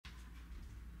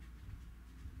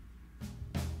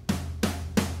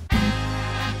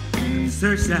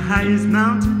Searched the highest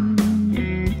mountain,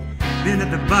 been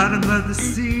at the bottom of the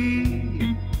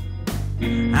sea.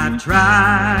 I've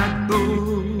tried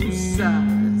both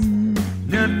sides,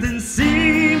 nothing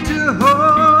seemed to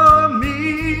hold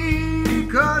me,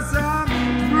 'cause I'm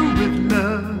through with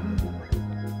love.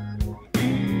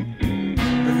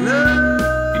 But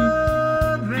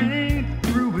love ain't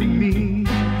through with me.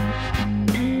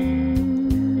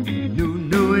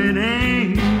 No, it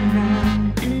ain't.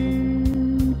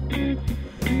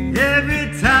 Every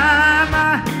time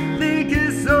I think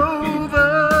it's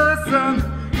over, some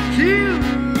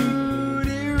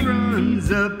cutie runs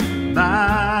up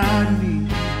by me.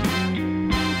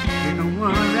 Ain't no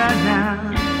one right now.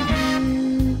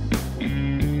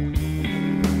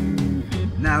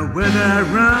 Now whether I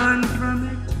run from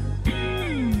it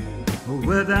or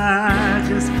whether I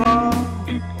just fall,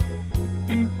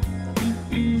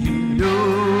 you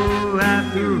know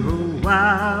after a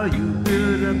while you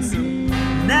build up some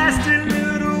nasty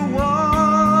little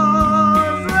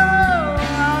walls. Oh,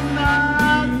 I'm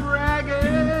not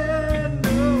bragging,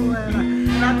 no, and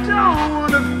I don't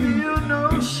want to feel no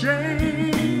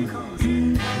shame, 'cause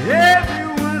every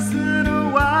once in a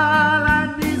while I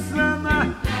need some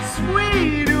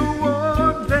sweet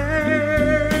warm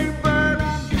thing. But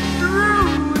I'm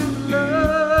through with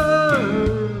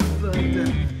love, but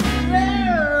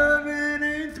love, it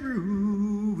ain't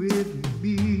through with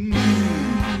me.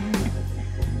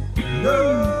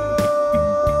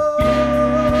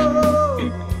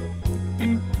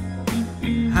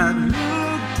 I've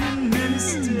looked in many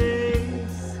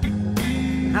states,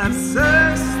 I've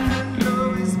searched